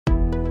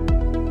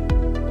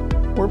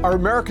Are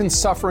Americans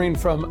suffering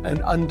from an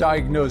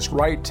undiagnosed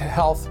right to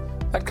health?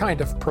 That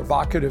kind of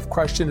provocative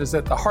question is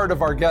at the heart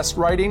of our guest's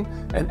writing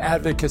and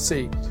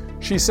advocacy.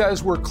 She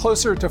says we're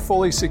closer to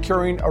fully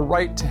securing a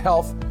right to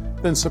health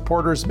than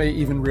supporters may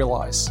even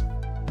realize.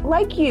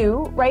 Like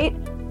you, right,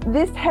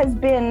 this has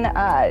been,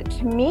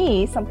 to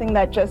me, something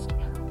that just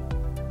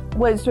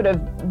was sort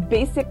of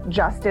basic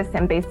justice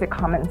and basic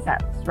common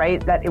sense,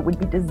 right? That it would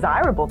be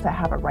desirable to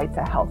have a right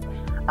to health.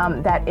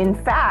 That in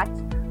fact,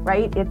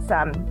 right, it's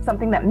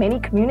something that many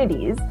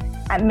communities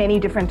at many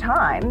different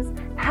times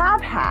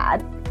have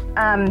had.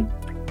 And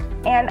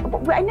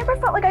I never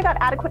felt like I got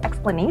adequate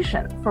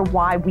explanation for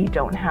why we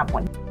don't have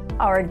one.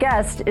 Our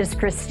guest is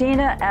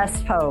Christina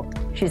S.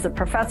 She's a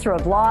professor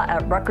of law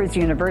at Rutgers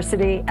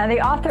University and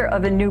the author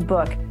of a new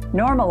book,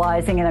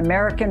 Normalizing an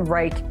American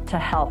Right to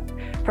Health.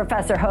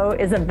 Professor Ho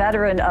is a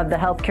veteran of the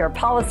healthcare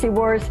policy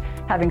wars,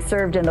 having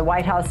served in the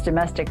White House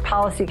Domestic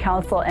Policy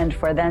Council and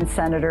for then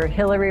Senator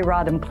Hillary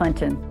Rodham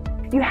Clinton.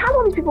 You have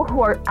all these people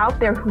who are out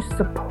there who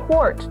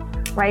support,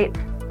 right,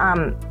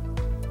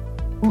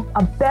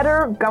 a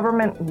better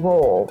government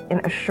role in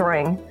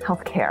assuring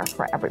healthcare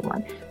for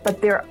everyone,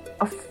 but they're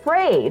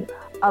afraid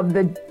of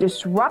the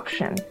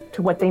disruption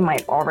to what they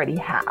might already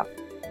have.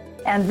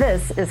 And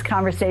this is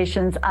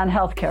Conversations on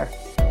Healthcare.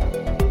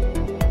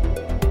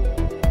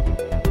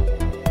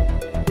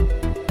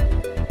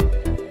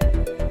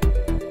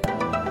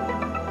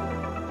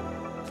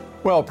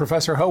 Well,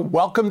 Professor Ho,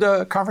 welcome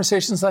to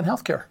Conversations on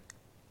Healthcare.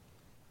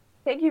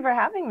 Thank you for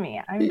having me.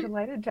 I'm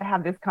delighted to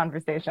have this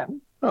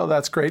conversation. Oh,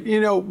 that's great.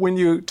 You know, when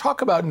you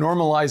talk about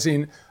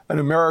normalizing an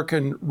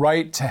American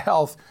right to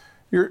health,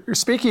 you're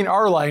speaking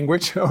our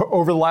language.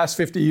 Over the last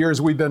 50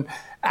 years, we've been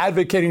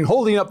advocating,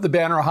 holding up the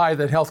banner high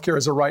that healthcare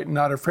is a right and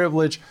not a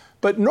privilege.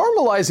 But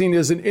normalizing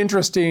is an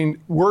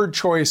interesting word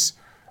choice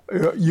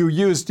you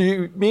use. Do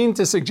you mean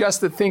to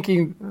suggest that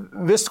thinking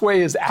this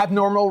way is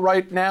abnormal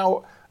right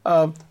now?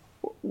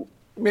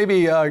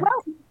 Maybe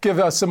give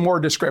us some more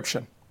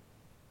description.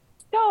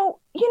 So,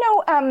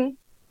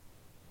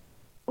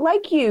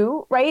 like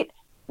you, right,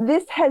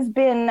 this has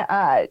been,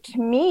 to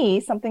me,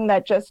 something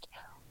that just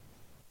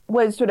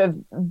was sort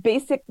of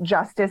basic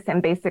justice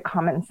and basic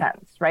common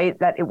sense, right?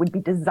 That it would be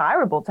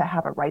desirable to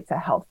have a right to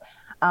health.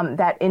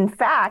 That in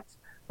fact,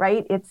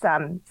 right, it's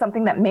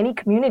something that many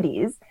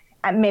communities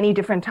at many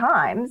different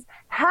times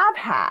have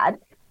had.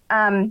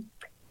 And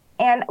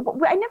I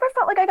never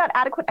felt like I got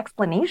adequate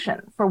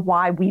explanation for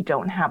why we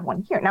don't have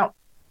one here. Now,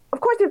 of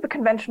course, there's the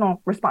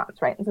conventional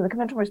response, right? And so the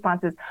conventional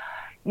response is,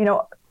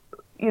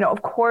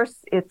 of course,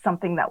 it's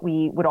something that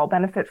we would all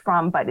benefit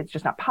from, but it's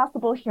just not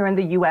possible here in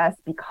the U.S.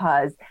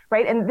 because,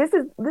 right? And this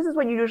is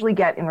what you usually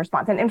get in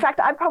response. And in fact,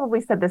 I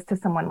probably said this to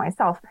someone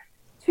myself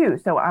too.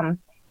 So, I'm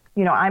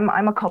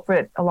a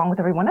culprit along with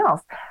everyone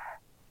else.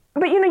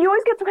 But you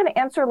always get some kind of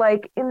answer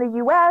like, in the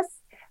U.S.,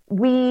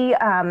 we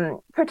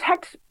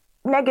protect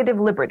negative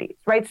liberties,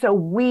 right? So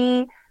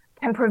we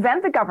can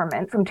prevent the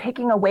government from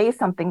taking away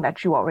something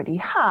that you already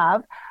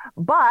have,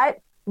 but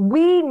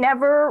we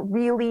never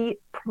really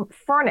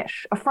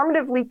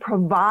affirmatively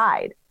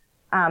provide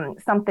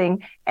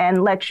something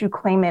and let you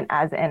claim it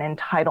as an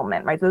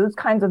entitlement, right? So those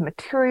kinds of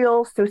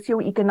material,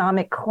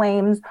 socioeconomic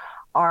claims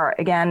are,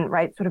 again,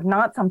 right, sort of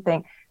not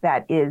something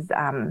that is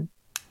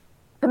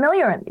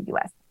familiar in the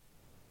U.S.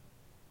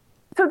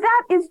 So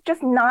that is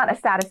just not a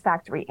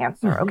satisfactory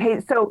answer, okay?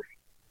 So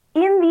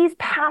in these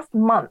past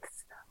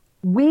months,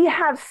 we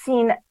have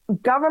seen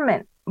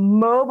government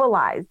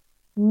mobilize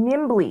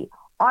nimbly,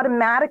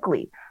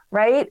 automatically,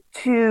 right,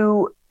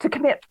 to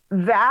commit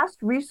vast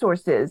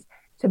resources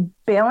to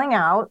bailing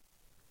out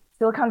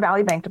Silicon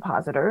Valley Bank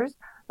depositors,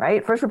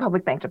 right, First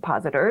Republic Bank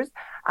depositors.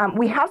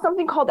 We have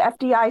something called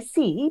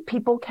FDIC.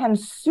 People can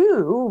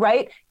sue,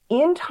 right,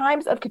 in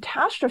times of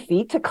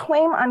catastrophe to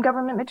claim on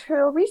government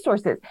material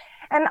resources.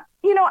 And,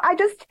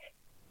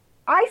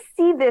 I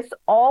see this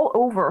all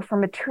over for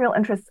material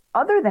interests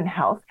other than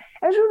health.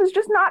 And it was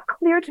just not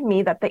clear to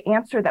me that the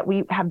answer that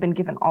we have been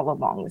given all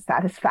along was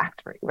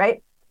satisfactory,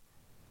 right?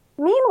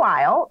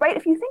 Meanwhile, right,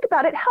 if you think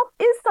about it, health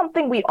is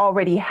something we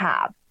already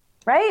have,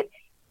 right?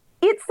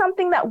 It's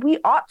something that we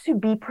ought to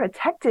be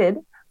protected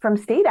from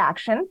state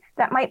action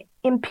that might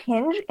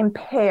impinge,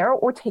 impair,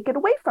 or take it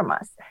away from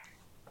us.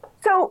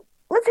 So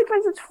let's take, for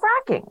instance,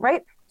 fracking,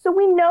 right? So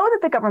we know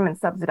that the government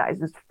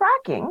subsidizes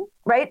fracking,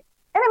 right?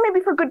 And it may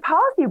be for good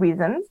policy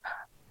reasons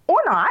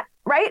or not,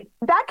 right?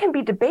 That can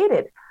be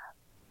debated.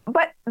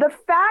 But the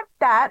fact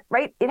that,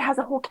 right, it has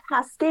a whole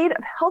cascade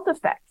of health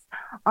effects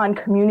on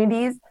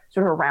communities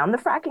sort of around the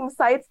fracking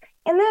sites,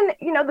 and then,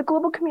 the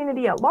global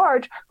community at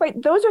large,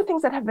 right? Those are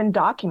things that have been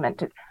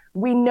documented.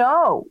 We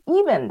know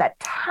even that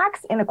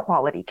tax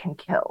inequality can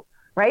kill,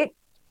 right?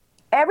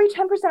 Every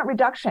 10%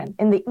 reduction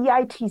in the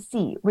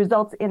EITC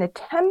results in a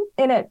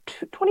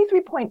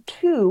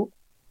 23.2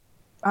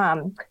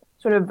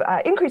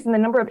 increase in the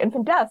number of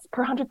infant deaths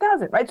per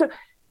 100,000, right?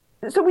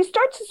 So we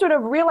start to sort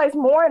of realize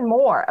more and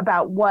more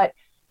about what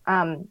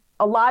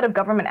a lot of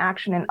government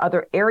action in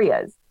other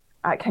areas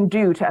can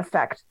do to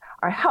affect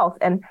our health.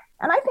 And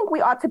I think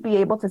we ought to be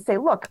able to say,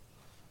 look,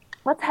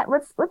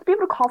 let's be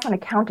able to call for an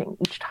accounting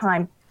each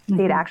time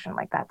state action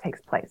like that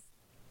takes place.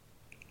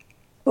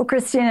 Well,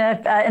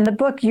 Christina, in the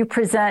book, you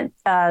present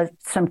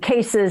some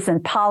cases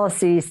and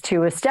policies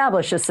to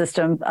establish a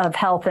system of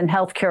health and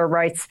healthcare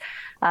rights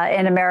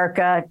in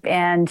America.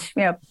 And,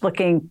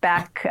 looking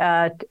back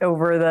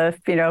over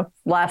the,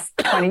 last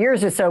 20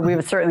 years or so, we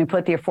would certainly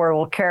put the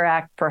Affordable Care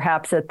Act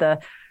perhaps at the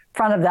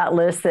front of that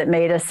list that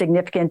made a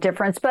significant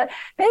difference. But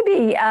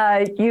maybe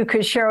you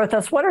could share with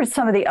us, what are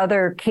some of the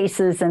other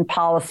cases and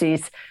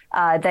policies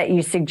that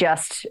you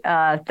suggest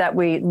that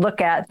we look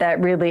at that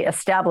really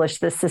establish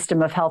this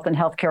system of health and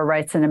healthcare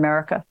rights in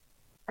America?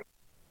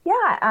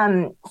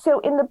 Yeah. So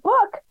in the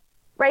book,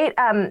 right,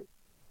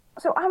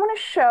 so I want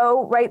to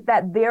show, right,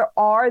 that there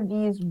are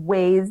these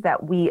ways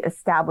that we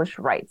establish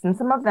rights. And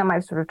some of them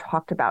I've sort of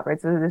talked about, right?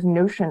 So this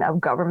notion of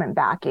government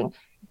backing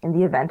in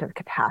the event of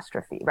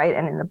catastrophe, right?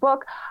 And in the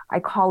book,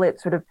 I call it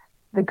sort of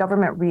the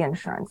government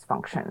reinsurance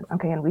function,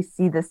 okay? And we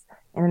see this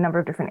in a number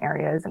of different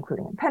areas,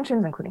 including in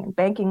pensions, including in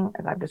banking,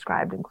 as I've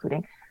described,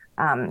 including,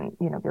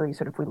 really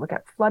sort of, we look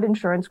at flood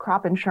insurance,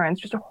 crop insurance,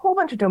 just a whole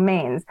bunch of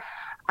domains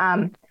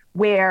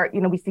where,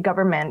 we see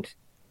government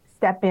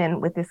step in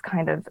with this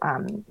kind of,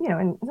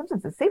 in some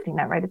sense, a safety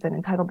net, right? It's an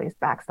entitle-based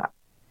backstop.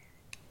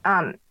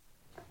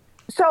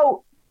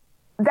 So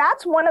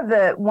that's one of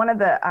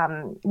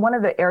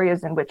the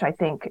areas in which I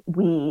think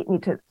we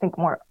need to think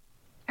more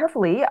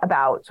carefully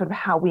about sort of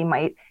how we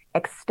might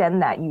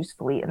extend that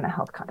usefully in the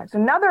health context.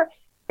 Another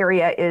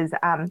area is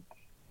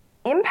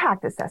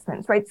impact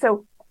assessments, right?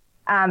 So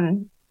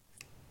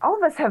all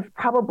of us have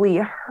probably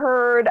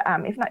heard,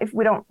 if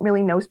we don't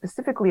really know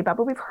specifically about,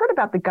 but we've heard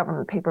about the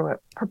Government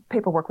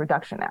Paperwork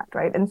Reduction Act,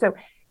 right? And so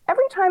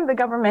every time the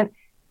government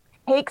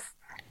takes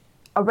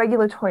a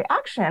regulatory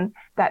action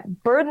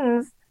that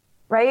burdens,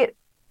 right,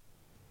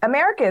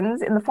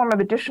 Americans in the form of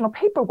additional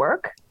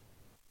paperwork,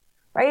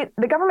 right,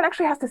 the government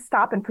actually has to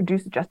stop and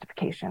produce a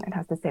justification. It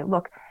has to say,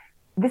 look,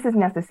 this is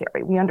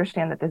necessary. We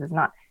understand that this is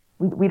not,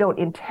 we don't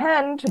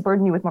intend to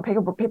burden you with more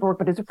paperwork,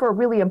 but it's for a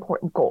really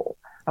important goal.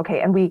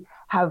 Okay, and we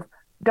have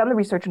done the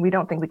research and we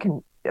don't think we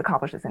can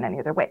accomplish this in any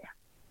other way.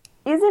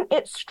 Isn't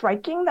it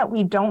striking that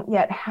we don't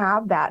yet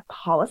have that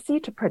policy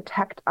to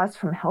protect us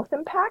from health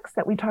impacts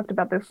that we talked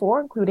about before,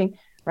 including,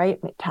 right,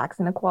 tax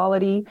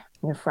inequality,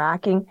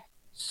 fracking,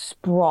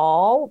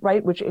 sprawl,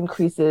 right, which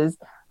increases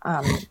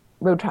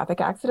road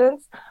traffic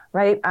accidents,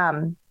 right?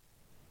 And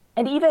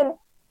even,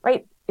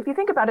 right, if you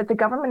think about it, the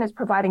government is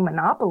providing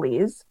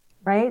monopolies,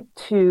 right,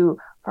 to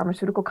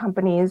pharmaceutical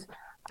companies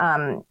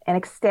and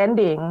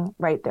extending,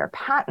 right, their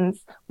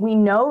patents. We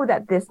know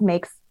that this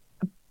makes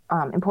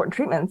important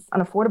treatments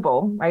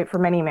unaffordable, right, for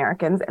many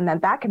Americans, and then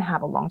that can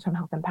have a long-term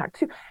health impact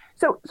too.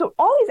 So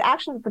all these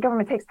actions that the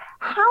government takes,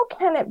 how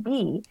can it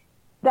be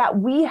that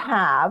we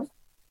have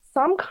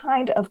some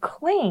kind of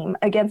claim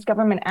against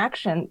government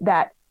action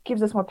that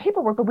gives us more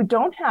paperwork, but we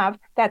don't have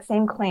that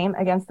same claim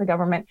against the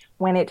government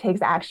when it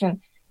takes action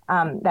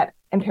that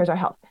impairs our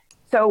health?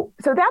 So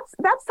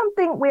that's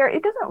something where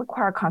it doesn't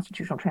require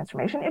constitutional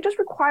transformation. It just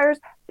requires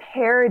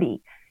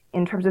parity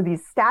in terms of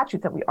these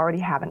statutes that we already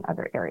have in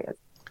other areas.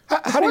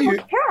 How do you?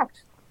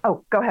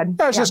 Oh, go ahead.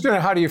 I was just going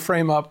to. How do you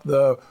frame up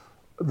the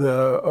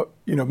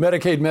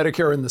Medicaid,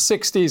 Medicare in the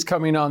 '60s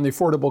coming on the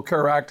Affordable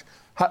Care Act?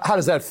 How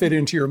does that fit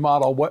into your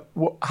model?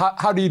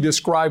 How do you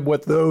describe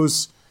what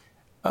those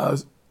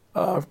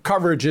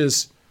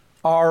coverages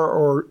are,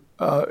 or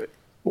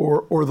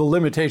the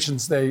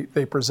limitations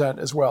they present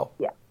as well?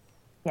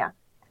 Yeah.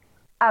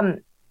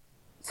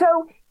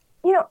 So,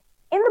 in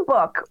the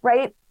book,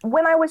 right,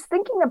 when I was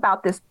thinking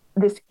about this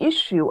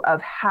issue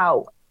of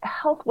how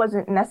health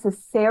wasn't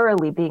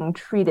necessarily being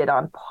treated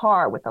on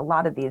par with a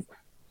lot of these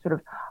sort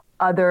of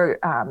other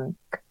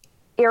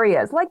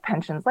areas like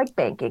pensions, like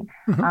banking,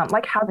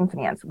 like housing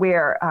finance,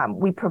 where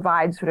we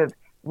provide sort of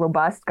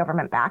robust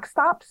government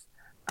backstops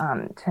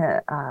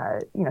to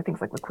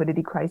things like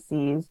liquidity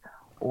crises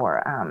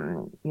or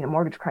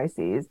mortgage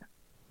crises.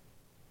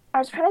 I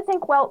was trying to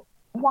think, well,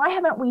 why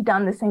haven't we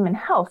done the same in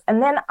health?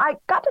 And then I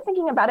got to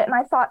thinking about it and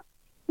I thought,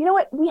 you know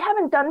what, we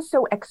haven't done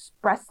so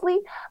expressly,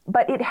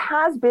 but it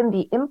has been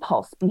the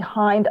impulse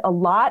behind a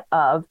lot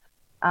of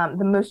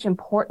the most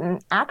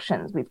important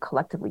actions we've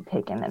collectively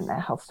taken in the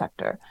health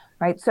sector,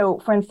 right? So,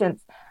 for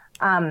instance,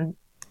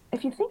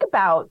 if you think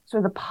about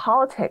sort of the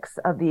politics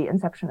of the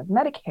inception of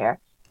Medicare,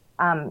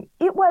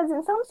 it was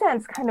in some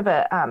sense kind of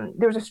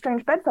there was a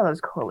strange bedfellows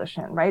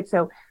coalition, right?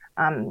 So,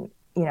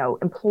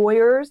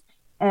 employers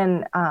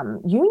and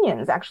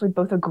unions actually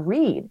both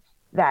agreed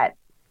that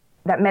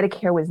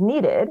Medicare was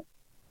needed.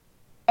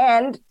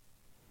 And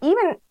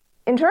even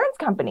insurance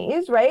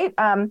companies, right,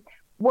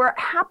 were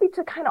happy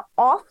to kind of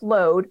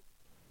offload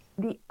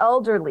the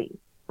elderly,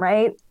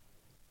 right,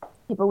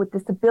 people with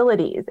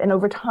disabilities. And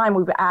over time,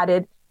 we've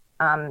added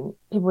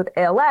people with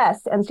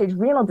ALS, end-stage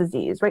renal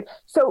disease, right?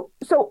 So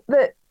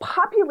the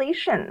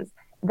populations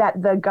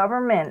that the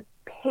government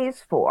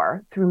pays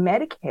for through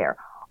Medicare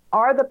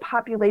are the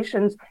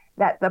populations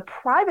that the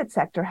private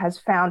sector has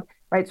found,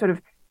 right, sort of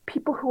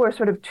people who are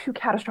sort of too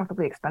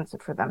catastrophically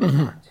expensive for them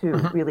to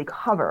really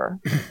cover,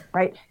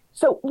 right?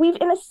 So we've,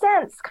 in a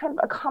sense, kind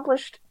of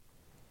accomplished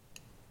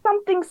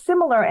something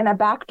similar in a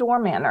backdoor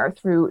manner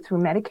through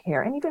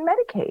Medicare and even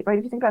Medicaid, right?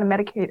 If you think about a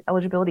Medicaid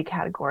eligibility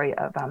category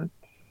of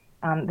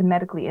the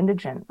medically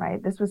indigent,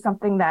 right? This was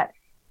something that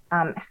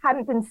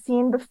hadn't been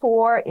seen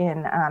before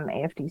in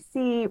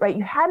AFDC, right?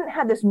 You hadn't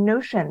had this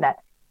notion that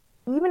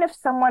even if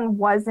someone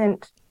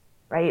wasn't,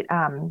 right,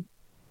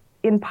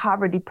 in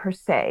poverty per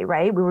se,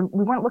 right? We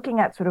weren't looking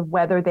at sort of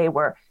whether they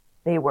were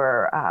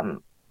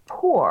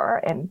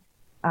poor, and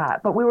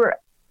but we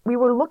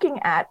were looking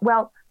at,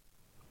 well,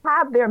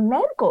 have their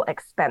medical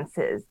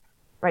expenses,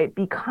 right,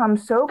 become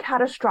so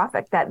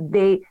catastrophic that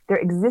their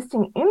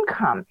existing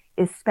income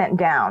is spent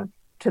down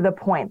to the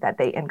point that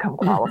they income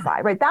qualify,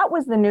 right? That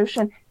was the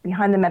notion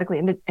behind the medically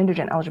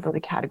indigent eligibility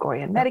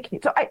category in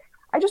Medicaid. So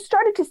I just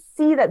started to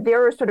see that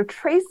there are sort of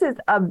traces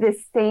of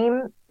this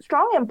same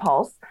strong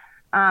impulse,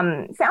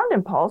 sound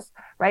impulse,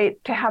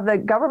 right, to have the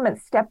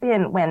government step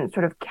in when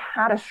sort of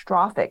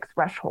catastrophic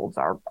thresholds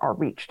are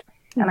reached.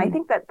 And I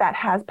think that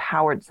has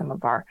powered some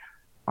of our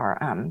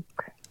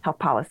health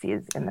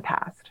policies in the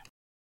past.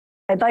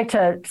 I'd like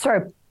to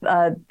sort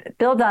of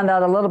build on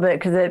that a little bit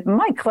because it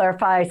might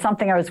clarify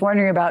something I was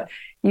wondering about.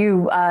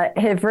 You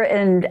have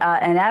written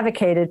and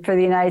advocated for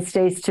the United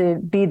States to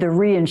be the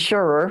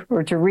reinsurer,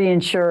 or to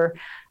reinsure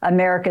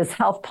America's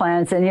health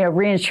plans. And,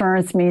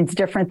 reinsurance means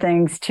different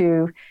things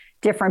to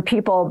different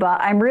people. But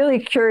I'm really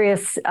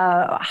curious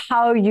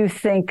how you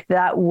think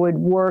that would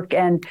work,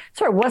 and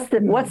sort of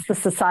what's the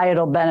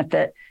societal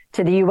benefit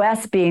to the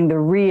U.S. being the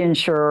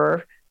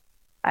reinsurer.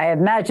 I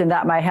imagine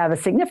that might have a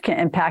significant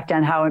impact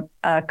on how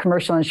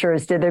commercial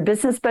insurers did their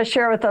business, but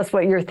share with us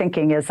what your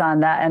thinking is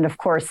on that. And of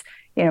course,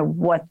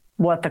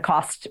 what the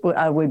cost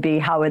would be.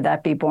 How would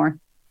that be borne?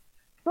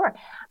 Sure.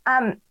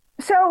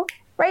 So,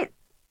 right,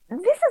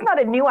 this is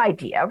not a new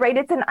idea, right?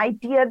 It's an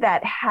idea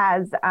that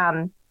has,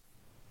 one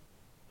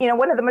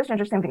of the most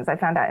interesting things I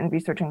found out in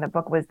researching the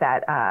book was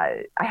that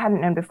I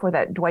hadn't known before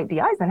that Dwight D.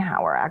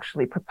 Eisenhower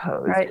actually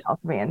proposed health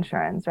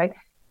reinsurance, right?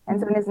 And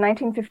so in his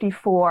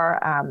 1954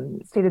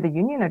 State of the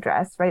Union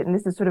address, right, and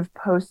this is sort of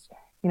post,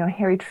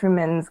 Harry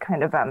Truman's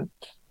kind of,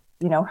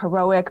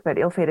 heroic but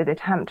ill-fated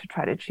attempt to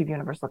try to achieve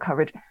universal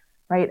coverage,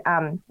 right?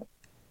 Dwight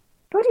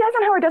D.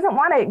 Eisenhower doesn't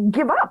want to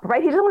give up,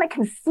 right? He doesn't want to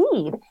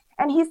concede.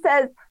 And he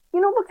says,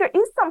 look, there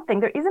is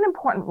an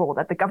important role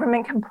that the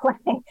government can play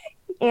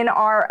in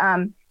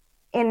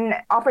in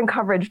offering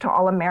coverage to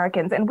all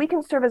Americans, and we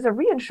can serve as a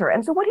reinsurer.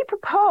 And so what he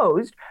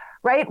proposed,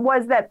 right,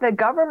 was that the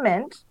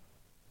government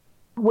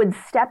would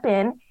step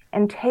in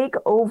and take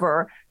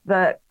over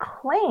the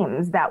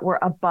claims that were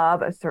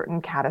above a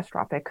certain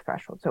catastrophic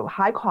threshold. So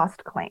high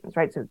cost claims,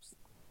 right? So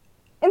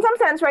in some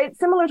sense, right,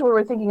 similar to what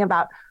we're thinking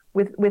about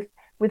with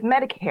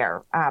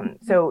Medicare.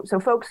 So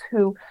folks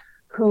who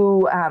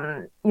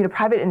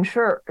private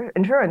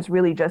insurance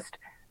really just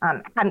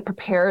hadn't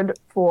prepared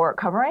for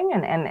covering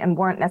and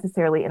weren't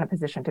necessarily in a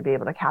position to be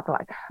able to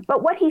capitalize.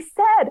 But what he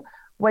said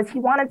was he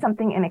wanted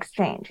something in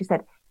exchange. He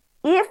said,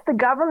 if the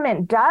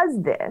government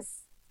does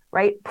this,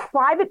 right,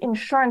 private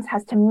insurance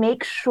has to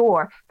make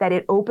sure that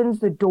it opens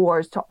the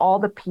doors to all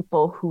the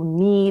people who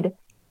need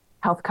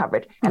health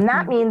coverage. And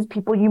that means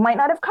people you might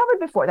not have covered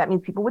before. That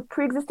means people with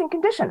pre-existing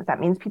conditions.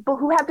 That means people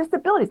who have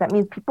disabilities. That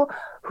means people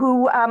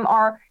who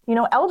are,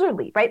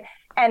 elderly, right?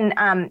 And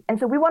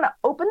so we want to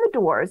open the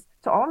doors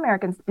to all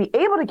Americans to be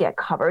able to get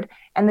covered.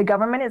 And the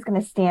government is going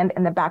to stand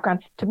in the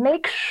background to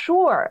make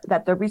sure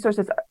that the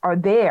resources are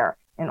there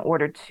in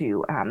order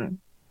to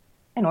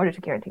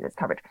guarantee this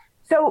coverage.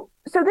 So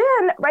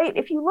then, right,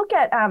 if you look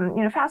at,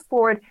 fast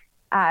forward,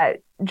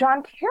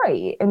 John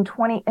Kerry in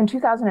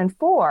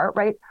 2004,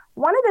 right,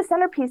 one of the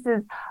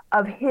centerpieces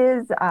of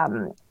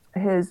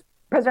his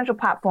presidential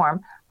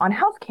platform on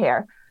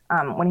healthcare,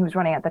 when he was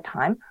running at the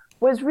time,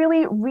 was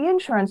really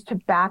reinsurance to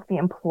back the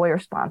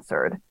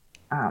employer-sponsored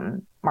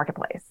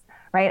marketplace,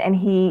 right? And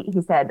he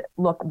said,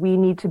 look, we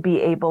need to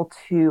be able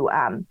to,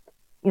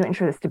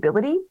 ensure the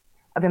stability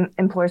of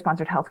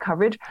employer-sponsored health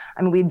coverage.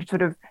 I mean, we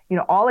sort of,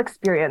 all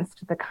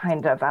experienced the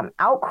kind of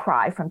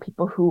outcry from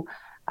people who,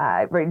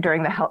 right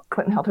during the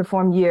Clinton health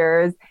reform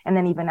years, and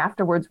then even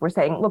afterwards, were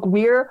saying, look,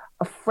 we're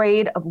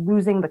afraid of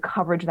losing the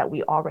coverage that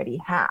we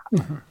already have,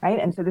 right?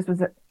 And so this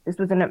was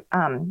an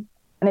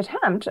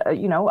attempt,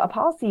 a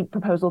policy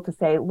proposal to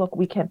say, look,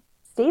 we can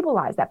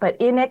stabilize that, but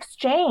in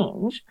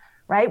exchange,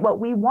 right, what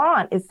we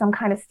want is some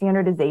kind of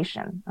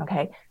standardization,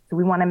 okay? So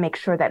we want to make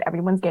sure that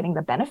everyone's getting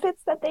the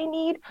benefits that they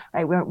need,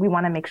 right? We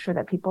want to make sure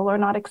that people are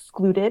not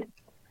excluded.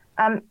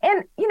 And,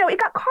 it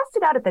got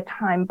costed out at the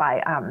time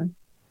by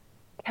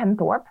Ken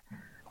Thorpe.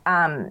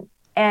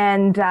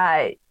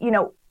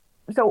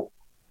 So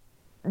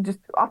just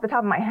off the top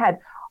of my head,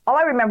 all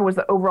I remember was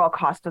the overall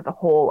cost of the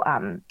whole,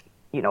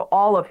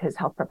 all of his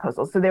health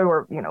proposals. So there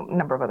were, a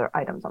number of other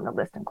items on the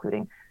list,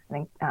 including, I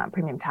think,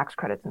 premium tax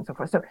credits and so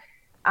forth. So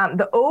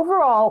the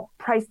overall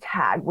price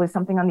tag was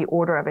something on the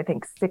order of, I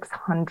think,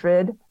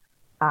 $600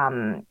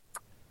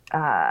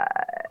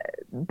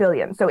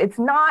 billion. So it's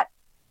not,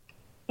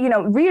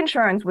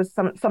 reinsurance was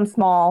some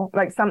small,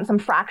 like some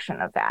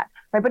fraction of that,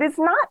 right? But it's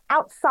not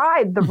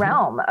outside the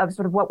realm of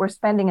sort of what we're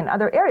spending in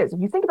other areas. If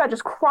you think about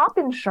just crop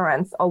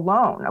insurance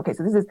alone, okay,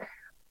 so this is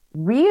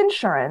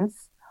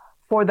reinsurance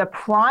for the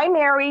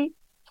primary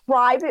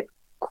private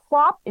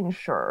crop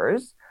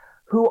insurers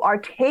who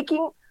are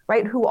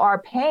who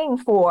are paying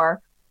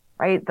for,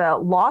 right, the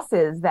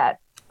losses that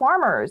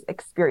farmers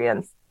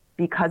experience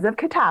because of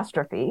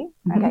catastrophe.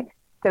 Okay,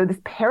 so this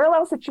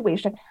parallel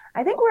situation,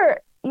 I think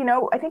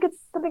I think it's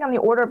something on the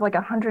order of like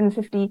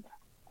 150,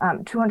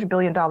 $200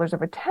 billion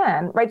over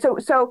 10, right?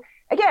 So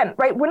again,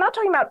 right, we're not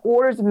talking about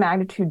orders of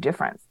magnitude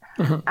difference.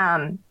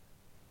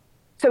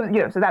 So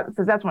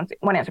that's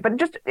one answer. But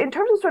just in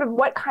terms of sort of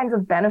what kinds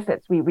of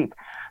benefits we reap,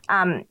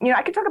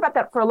 I could talk about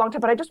that for a long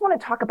time, but I just want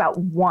to talk about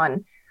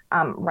one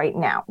right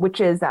now, which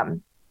is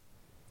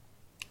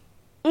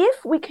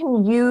if we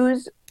can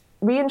use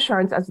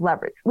reinsurance as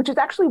leverage, which is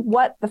actually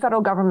what the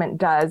federal government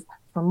does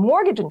for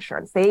mortgage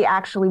insurance. They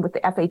actually, with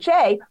the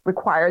FHA,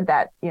 required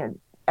that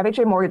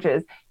FHA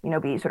mortgages,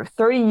 be sort of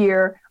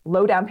 30-year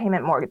low down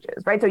payment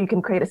mortgages, right? So you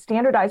can create a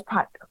standardized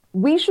product.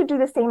 We should do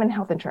the same in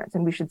health insurance,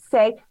 and we should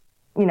say,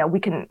 we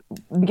can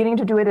beginning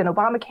to do it in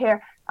Obamacare,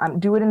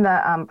 do it in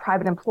the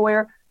private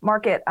employer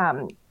market,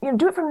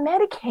 do it for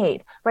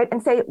Medicaid, right?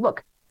 And say,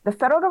 look, the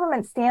federal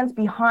government stands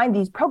behind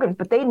these programs,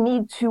 but they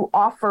need to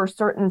offer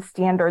certain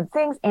standard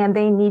things and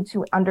they need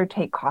to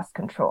undertake cost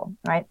control,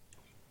 right?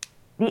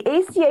 The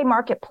ACA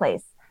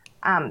marketplace,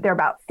 there are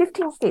about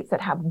 15 states that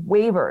have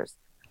waivers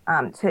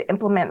to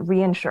implement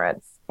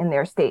reinsurance in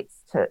their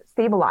states to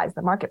stabilize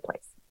the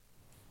marketplace.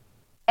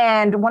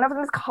 And one of them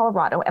is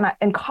Colorado. And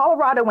in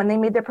Colorado, when they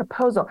made their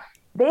proposal,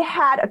 they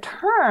had a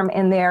term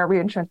in their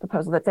reinsurance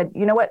proposal that said,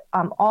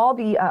 all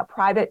the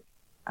private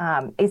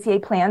ACA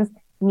plans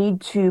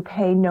need to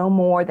pay no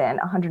more than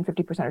 150%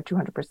 or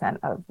 200%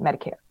 of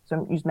Medicare.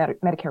 So use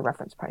Medicare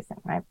reference pricing,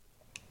 right?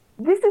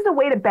 This is a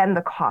way to bend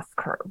the cost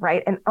curve,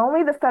 right? And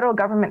only the federal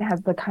government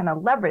has the kind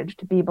of leverage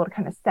to be able to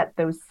kind of set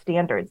those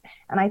standards.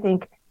 And I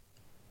think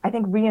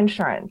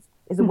reinsurance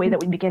is a way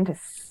that we begin to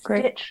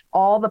stitch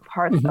all the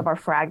parts of our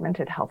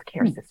fragmented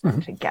healthcare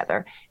system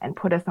together and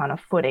put us on a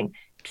footing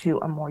to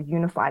a more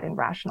unified and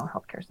rational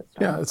healthcare system.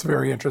 Yeah, that's a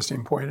very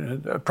interesting point.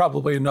 And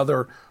probably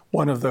another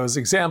one of those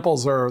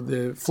examples are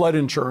the flood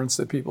insurance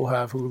that people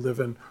have who live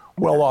in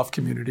well-off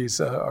communities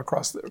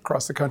across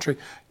the country.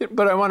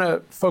 But I want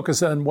to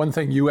focus on one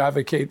thing you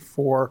advocate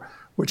for,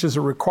 which is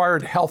a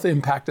required health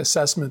impact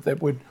assessment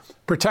that would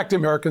protect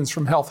Americans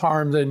from health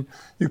harms. And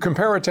you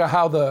compare it to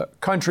how the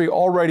country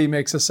already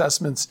makes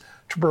assessments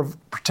to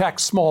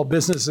protect small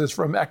businesses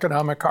from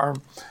economic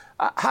harm.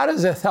 How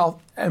does a health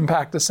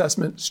impact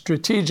assessment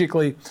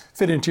strategically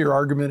fit into your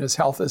argument as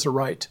health is a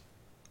right?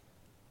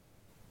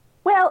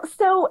 Well,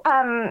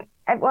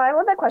 I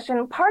love that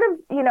question. Part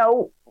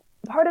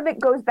of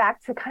it goes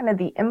back to kind of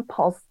the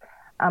impulse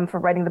for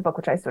writing the book,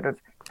 which I sort of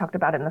talked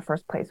about in the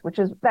first place, which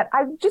is that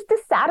I'm just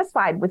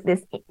dissatisfied with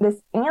this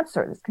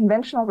answer, this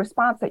conventional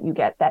response that you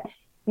get that,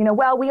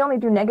 we only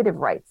do negative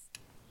rights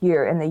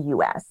here in the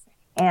U.S.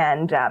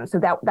 And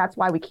so that's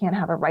why we can't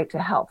have a right to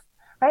health,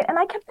 right? And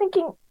I kept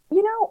thinking,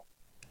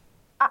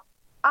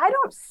 I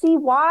don't see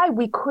why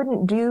we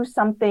couldn't do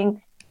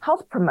something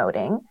health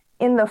promoting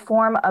in the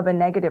form of a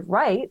negative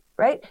right?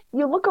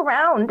 You look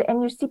around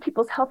and you see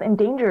people's health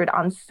endangered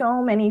on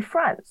so many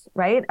fronts,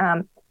 right?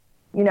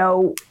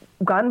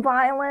 Gun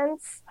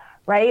violence,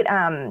 right?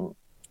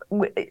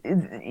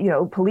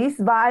 Police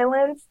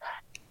violence,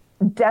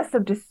 deaths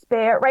of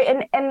despair,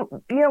 right? And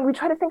we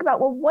try to think about,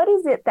 well, what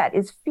is it that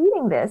is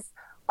feeding this?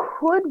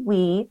 Could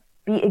we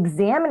be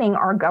examining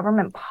our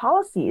government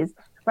policies,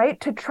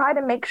 right, to try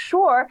to make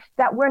sure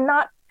that we're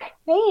not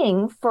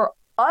paying for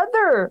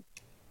other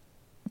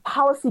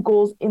policy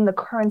goals in the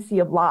currency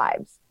of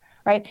lives,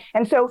 right?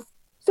 And so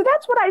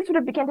that's what I sort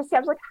of began to say. I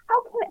was like,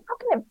 how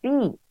can it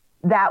be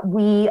that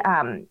we,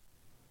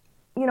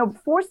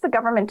 force the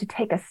government to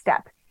take a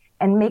step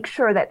and make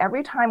sure that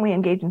every time we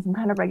engage in some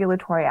kind of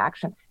regulatory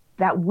action,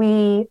 that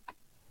we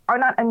are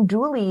not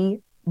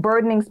unduly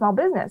burdening small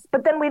business,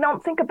 but then we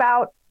don't think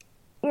about,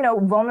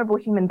 vulnerable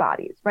human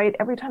bodies, right?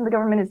 Every time the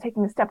government is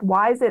taking a step,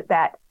 why is it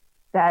that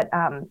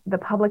the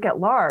public at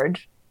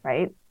large,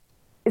 right,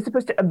 is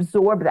supposed to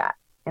absorb that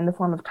in the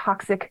form of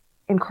toxic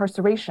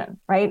incarceration,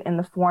 right? In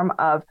the form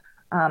of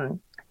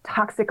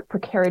toxic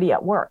precarity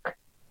at work,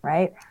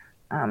 right?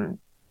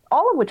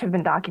 All of which have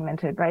been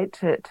documented, right,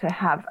 to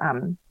have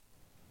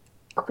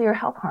clear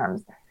health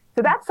harms.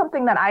 So that's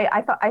something that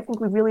I think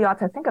we really ought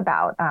to think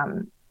about.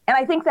 And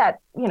I think that,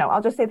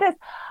 I'll just say this.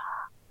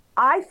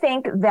 I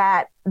think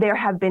that there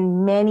have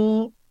been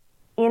many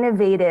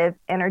innovative,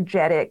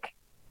 energetic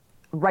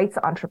rights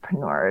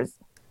entrepreneurs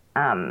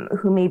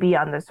who may be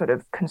on the sort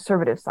of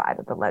conservative side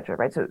of the ledger,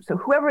 right? So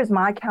whoever is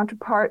my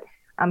counterpart,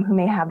 who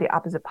may have the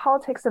opposite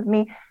politics of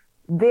me,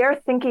 they're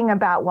thinking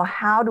about, well,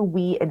 how do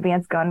we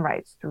advance gun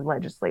rights through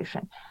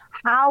legislation?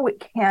 How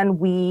can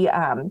we,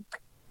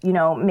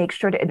 make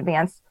sure to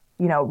advance,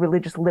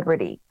 religious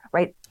liberty,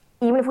 right?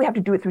 Even if we have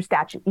to do it through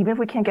statute, even if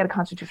we can't get a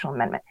constitutional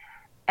amendment.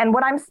 And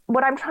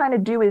what I'm trying to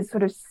do is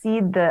sort of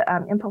seed the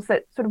impulse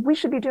that sort of we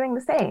should be doing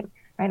the same,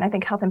 right? And I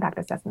think health impact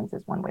assessments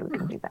is one way we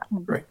can do that.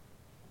 Great.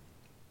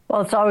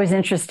 Well, it's always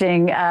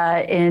interesting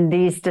in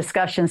these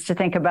discussions to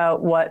think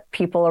about what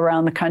people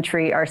around the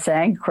country are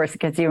saying. Of course, it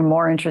gets even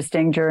more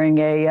interesting during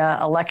a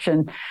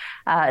election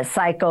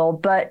cycle.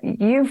 But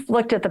you've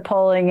looked at the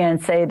polling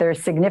and say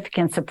there's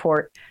significant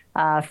support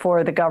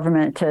for the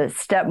government to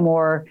step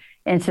more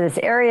into this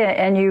area.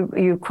 And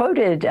you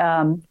quoted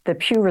the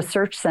Pew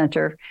Research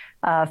Center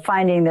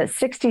finding that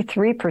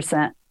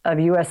 63% of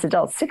U.S.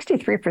 adults,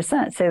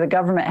 63% say the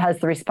government has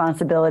the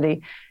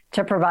responsibility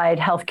to provide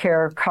health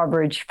care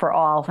coverage for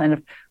all. And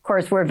of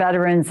course, we're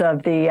veterans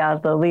of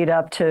the lead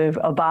up to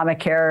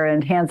Obamacare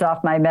and hands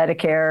off my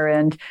Medicare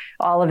and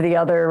all of the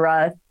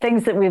other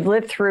things that we've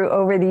lived through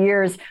over the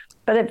years.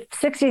 But if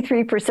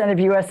 63% of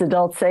U.S.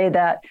 adults say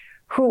that,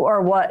 who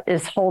or what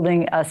is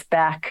holding us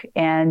back?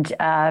 And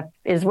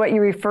is what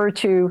you refer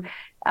to,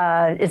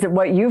 is it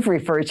what you've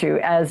referred to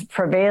as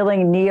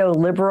prevailing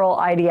neoliberal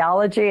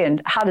ideology?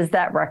 And how does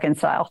that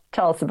reconcile?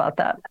 Tell us about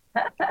that.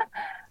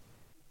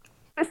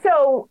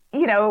 So,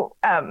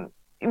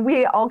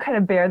 we all kind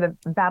of bear the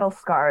battle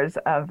scars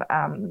of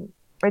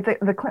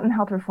the Clinton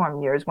health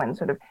reform years when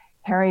sort of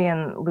Harry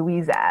and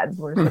Louise ads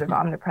were sort of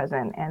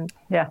omnipresent, and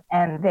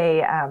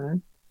they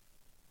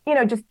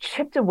just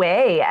chipped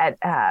away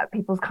at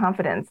people's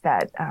confidence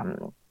that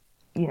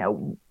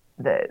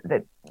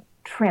the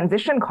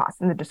transition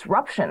costs and the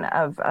disruption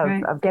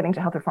of getting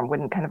to health reform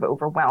wouldn't kind of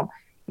overwhelm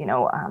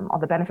all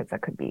the benefits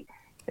that could be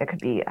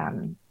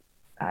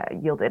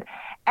yielded.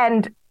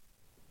 And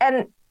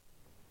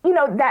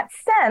that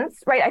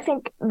sense, right? I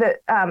think the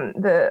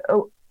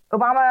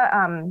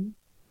Obama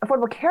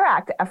Affordable Care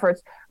Act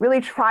efforts really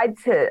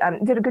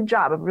did a good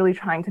job of really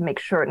trying to make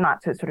sure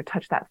not to sort of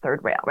touch that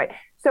third rail, right?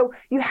 So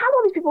you have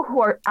all these people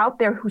who are out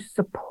there who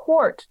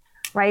support,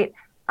 right,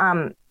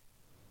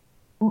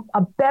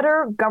 a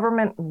better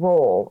government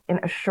role in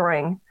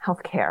assuring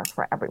healthcare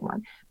for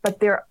everyone, but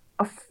they're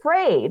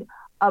afraid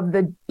of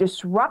the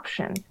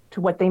disruption to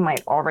what they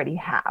might already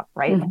have,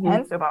 right? Mm-hmm.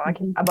 Hence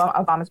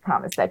Obama's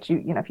promise that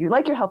if you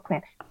like your health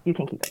plan, you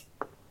can keep it.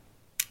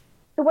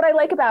 So what I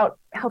like about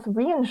health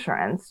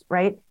reinsurance,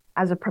 right,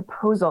 as a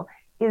proposal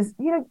is,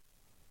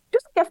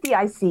 just like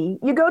FDIC,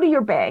 you go to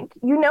your bank,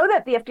 you know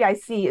that the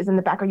FDIC is in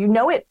the background,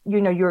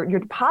 your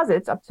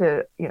deposits up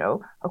to,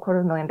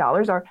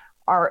 $250,000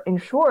 are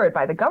insured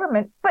by the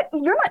government, but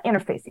you're not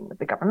interfacing with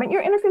the government.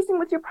 You're interfacing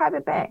with your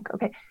private bank,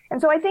 okay? And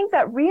so I think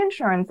that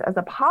reinsurance as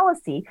a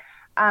policy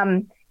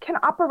can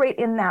operate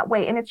in that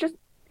way. And it's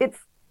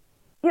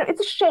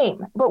a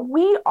shame, but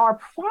we are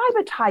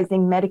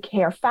privatizing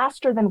Medicare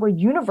faster than we're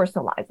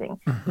universalizing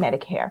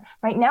Medicare.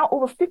 Right now,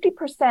 over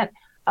 50%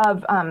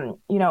 of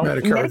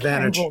Medicare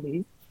Advantage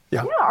enrollees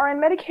are in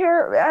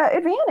Medicare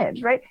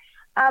Advantage, right?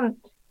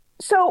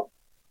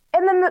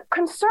 And then the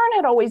concern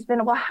had always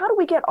been, well, how do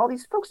we get all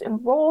these folks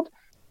enrolled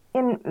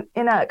in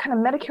a kind of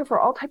Medicare for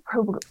all type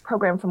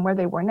program from where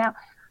they were now?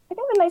 I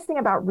think the nice thing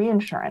about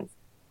reinsurance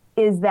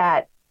is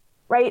that,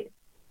 right,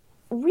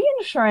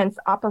 reinsurance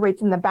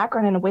operates in the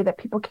background in a way that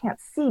people can't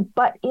see,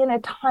 but in a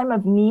time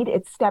of need,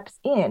 it steps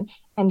in.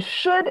 And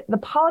should the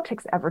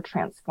politics ever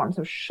transform,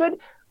 so should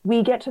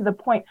we get to the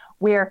point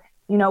where,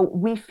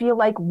 we feel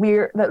like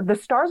the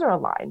stars are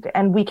aligned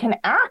and we can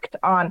act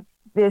on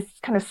this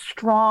kind of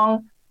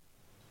strong,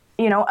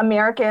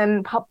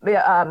 American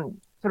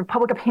sort of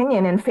public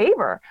opinion in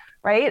favor,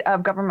 right,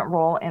 of government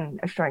role in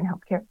assuring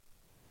healthcare,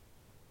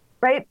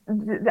 right?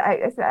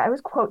 I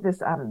always quote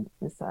this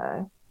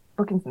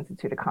Brookings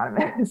Institute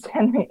economist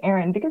Henry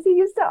Aaron, because he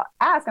used to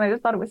ask, and I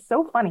just thought it was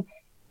so funny.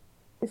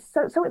 It's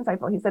so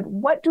insightful. He said,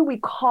 "What do we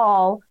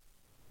call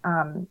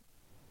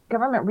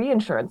government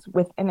reinsurance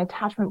with an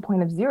attachment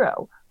point of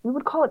 0? We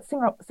would call it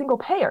single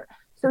payer.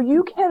 So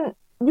you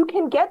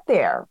can get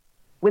there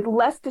with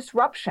less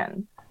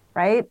disruption."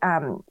 Right,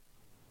 from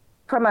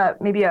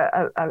maybe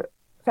a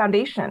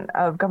foundation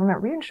of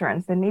government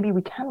reinsurance than maybe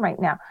we can right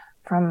now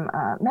from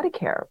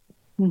Medicare,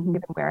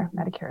 given where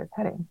Medicare is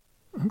heading.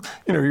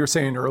 You were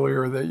saying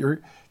earlier that you're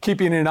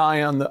keeping an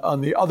eye on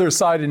the other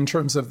side in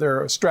terms of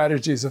their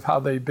strategies of how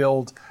they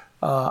build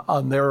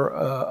on their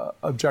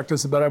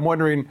objectives. But I'm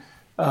wondering,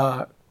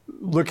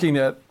 looking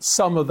at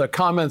some of the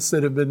comments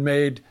that have been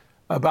made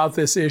about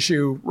this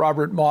issue,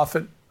 Robert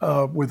Moffat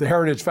with the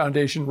Heritage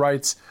Foundation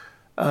writes,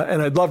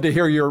 and I'd love to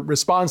hear your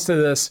response to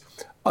this.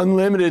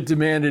 Unlimited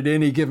demand at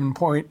any given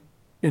point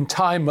in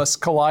time must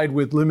collide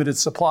with limited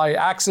supply.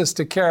 Access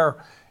to care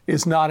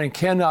is not and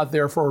cannot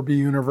therefore be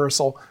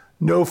universal.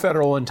 No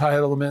federal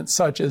entitlement,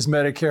 such as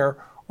Medicare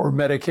or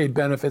Medicaid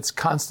benefits,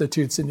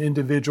 constitutes an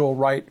individual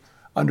right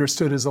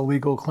understood as a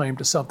legal claim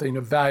to something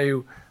of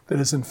value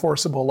that is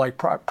enforceable like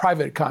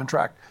private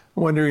contract.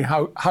 I'm wondering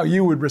how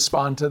you would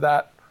respond to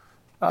that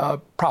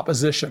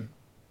proposition.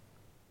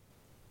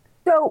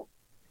 So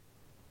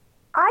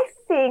I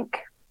think,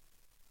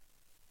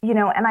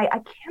 and I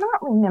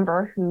cannot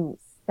remember who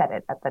said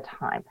it at the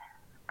time.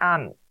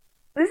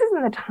 This is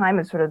in the time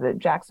of sort of the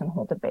Jackson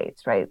Hole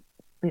debates, right,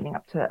 leading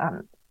up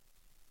to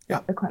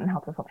the Clinton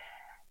health reform.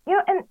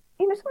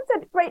 Someone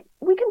said, right,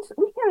 we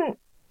can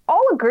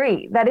all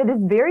agree that it is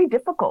very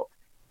difficult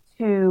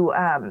to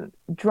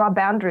draw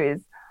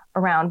boundaries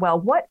around, well,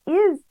 what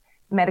is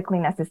medically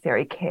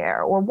necessary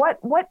care, or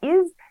what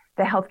is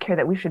the health care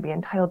that we should be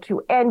entitled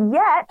to? And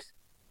yet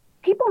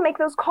people make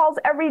those calls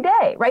every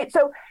day, right?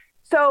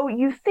 So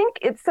you think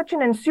it's such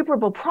an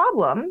insuperable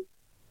problem,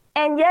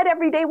 and yet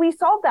every day we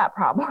solve that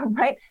problem,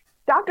 right?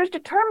 Doctors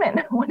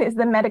determine what is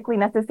the medically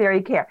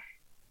necessary care.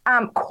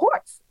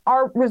 Courts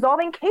are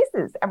resolving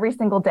cases every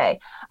single day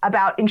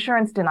about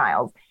insurance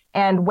denials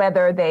and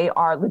whether they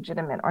are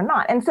legitimate or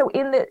not. And so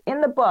in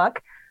the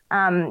book,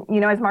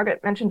 as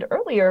Margaret mentioned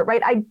earlier,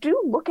 right, I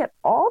do look at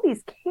all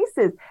these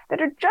cases that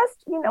are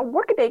just,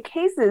 workaday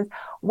cases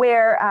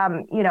where,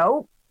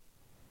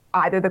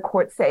 either the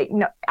courts say,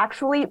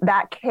 actually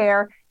that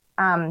care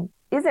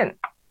isn't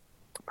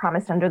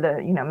promised under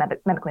the,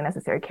 medically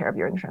necessary care of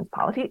your insurance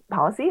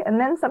policy. And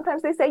then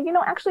sometimes they say,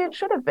 actually it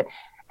should have been.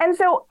 And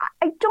so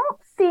I don't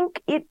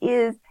think it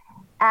is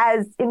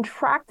as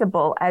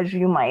intractable as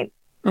you might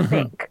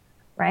think,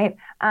 right?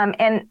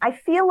 And I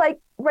feel like,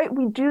 right,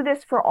 we do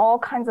this for all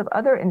kinds of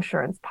other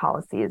insurance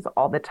policies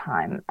all the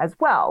time as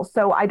well.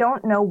 So I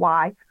don't know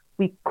why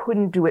we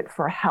couldn't do it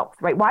for health,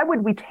 right? Why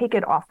would we take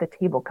it off the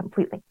table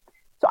completely?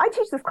 So I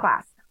teach this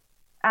class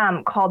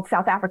called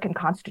South African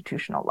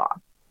Constitutional Law,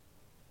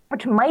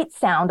 which might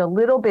sound a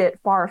little bit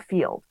far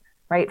afield,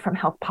 right, from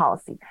health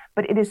policy,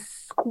 but it is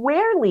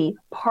squarely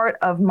part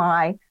of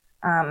my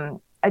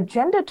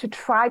agenda to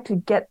try to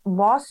get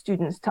law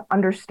students to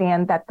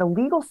understand that the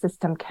legal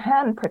system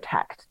can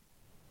protect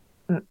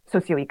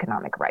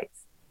socioeconomic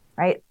rights,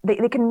 right?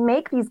 They can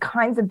make these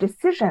kinds of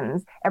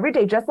decisions every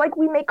day, just like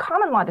we make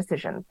common law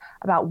decisions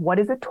about what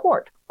is a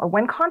tort, or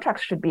when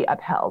contracts should be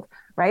upheld,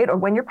 right? Or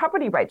when your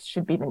property rights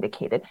should be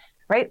vindicated,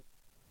 right?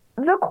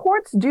 The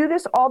courts do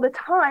this all the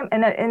time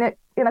in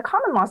a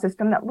common law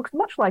system that looks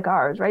much like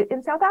ours, right?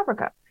 In South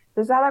Africa.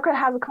 So South Africa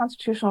has a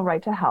constitutional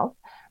right to health,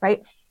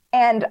 right?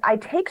 And I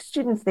take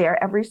students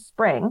there every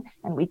spring,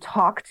 and we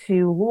talk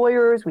to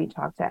lawyers, we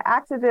talk to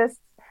activists,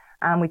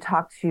 we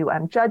talk to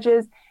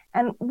judges,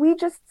 and we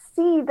just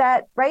see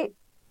that, right,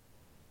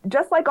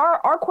 just like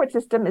our court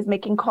system is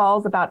making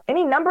calls about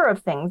any number of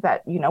things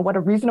that, what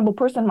a reasonable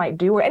person might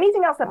do, or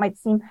anything else that might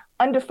seem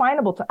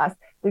undefinable to us,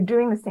 they're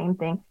doing the same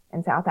thing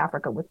in South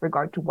Africa with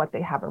regard to what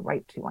they have a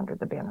right to under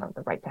the banner of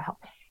the right to health.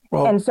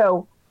 Well, and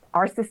so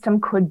our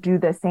system could do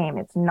the same.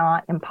 It's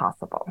not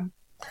impossible.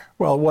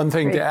 Well, one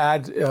thing to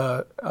add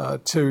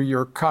to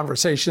your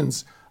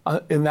conversations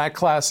in that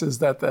class is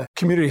that the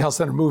community health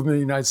center movement in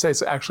the United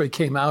States actually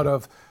came out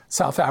of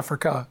South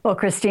Africa. Well,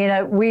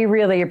 Christina, we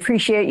really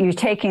appreciate you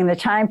taking the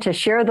time to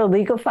share the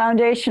legal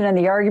foundation and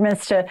the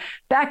arguments to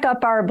back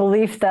up our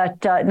belief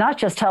that not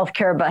just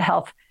healthcare, but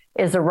health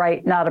is a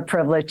right, not a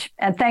privilege.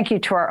 And thank you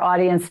to our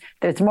audience.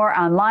 There's more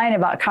online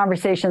about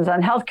conversations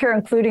on healthcare,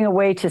 including a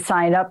way to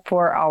sign up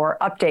for our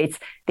updates.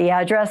 The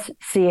address,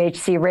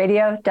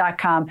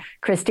 chcradio.com.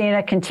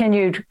 Christina,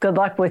 continued good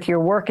luck with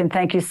your work, and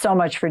thank you so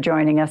much for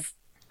joining us.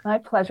 My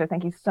pleasure.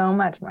 Thank you so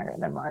much,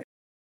 Margaret and Mark.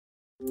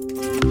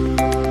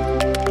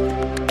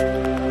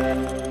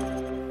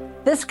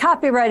 This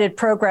copyrighted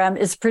program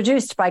is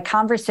produced by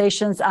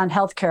Conversations on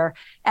Healthcare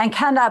and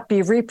cannot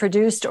be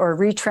reproduced or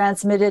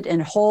retransmitted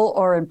in whole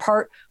or in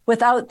part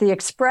without the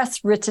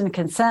express written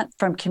consent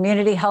from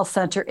Community Health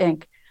Center,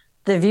 Inc.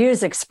 The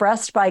views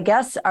expressed by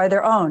guests are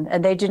their own,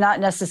 and they do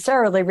not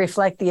necessarily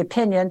reflect the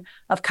opinion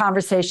of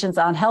Conversations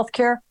on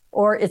Healthcare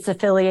or its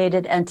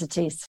affiliated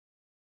entities.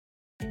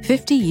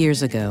 50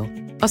 years ago,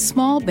 a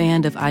small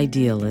band of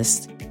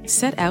idealists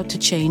set out to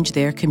change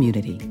their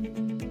community.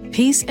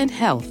 Peace and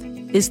Health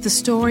is the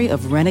story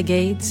of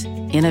renegades,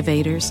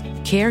 innovators,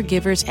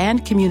 caregivers,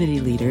 and community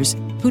leaders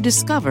who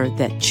discovered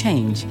that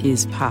change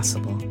is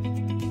possible.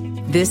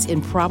 This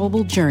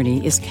improbable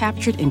journey is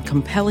captured in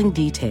compelling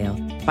detail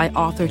by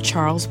author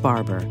Charles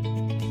Barber.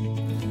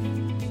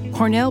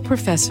 Cornell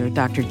professor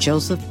Dr.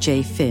 Joseph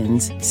J.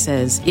 Finns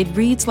says it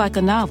reads like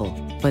a novel,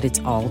 but it's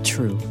all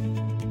true.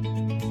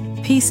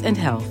 Peace and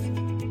Health.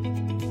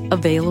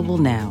 Available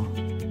now,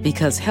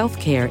 because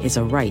healthcare is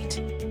a right,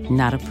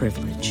 not a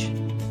privilege.